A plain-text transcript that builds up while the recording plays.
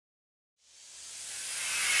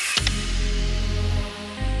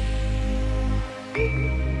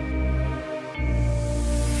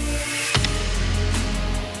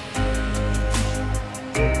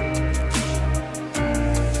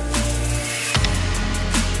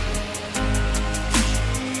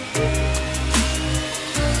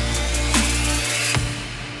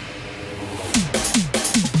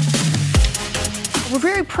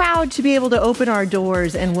proud to be able to open our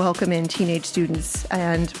doors and welcome in teenage students,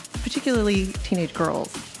 and particularly teenage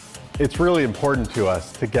girls. It's really important to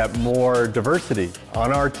us to get more diversity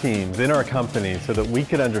on our teams, in our company, so that we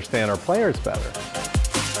can understand our players better.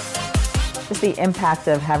 Just the impact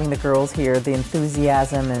of having the girls here, the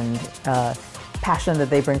enthusiasm and passion that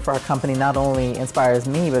they bring for our company not only inspires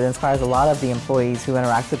me, but it inspires a lot of the employees who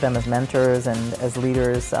interact with them as mentors and as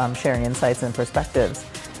leaders, sharing insights and perspectives.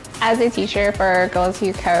 As a teacher for Girls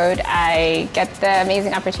Who Code, I get the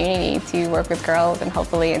amazing opportunity to work with girls and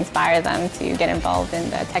hopefully inspire them to get involved in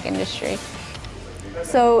the tech industry.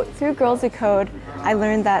 So through Girls Who Code, I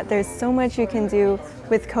learned that there's so much you can do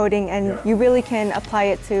with coding and you really can apply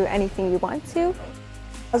it to anything you want to.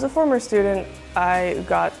 As a former student, I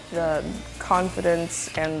got the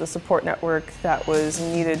confidence and the support network that was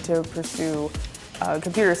needed to pursue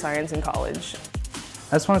computer science in college.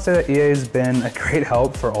 I just want to say that EA has been a great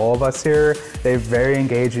help for all of us here. They're very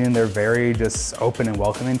engaging, they're very just open and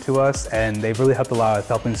welcoming to us, and they've really helped a lot with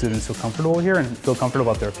helping students feel comfortable here and feel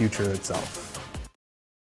comfortable about their future itself.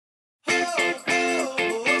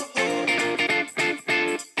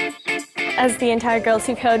 As the entire Girls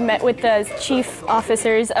Who Code met with the chief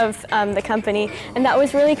officers of the company, and that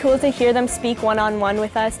was really cool to hear them speak one-on-one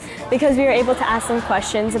with us, because we were able to ask them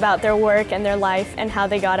questions about their work and their life and how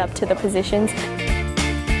they got up to the positions.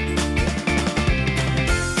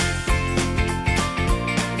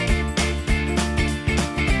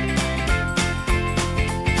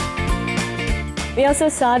 We also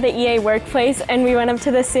saw the EA workplace, and we went up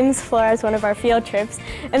to the Sims floor as one of our field trips,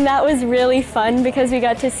 and that was really fun because we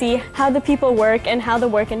got to see how the people work and how the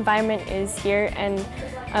work environment is here, and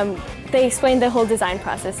they explained the whole design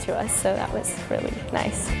process to us, so that was really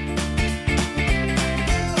nice.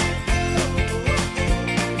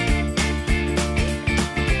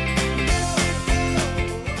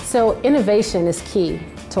 So innovation is key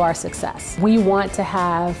to our success. We want to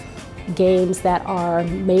have games that are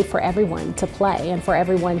made for everyone to play and for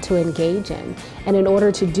everyone to engage in. And in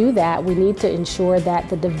order to do that, we need to ensure that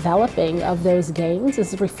the developing of those games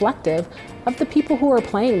is reflective of the people who are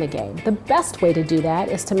playing the game. The best way to do that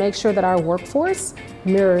is to make sure that our workforce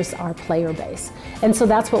mirrors our player base. And so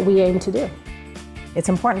that's what we aim to do. It's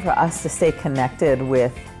important for us to stay connected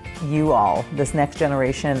with you all, this next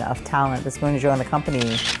generation of talent that's going to join the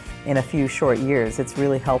company in a few short years. It's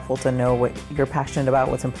really helpful to know what you're passionate about,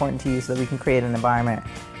 what's important to you, so that we can create an environment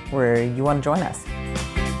where you want to join us.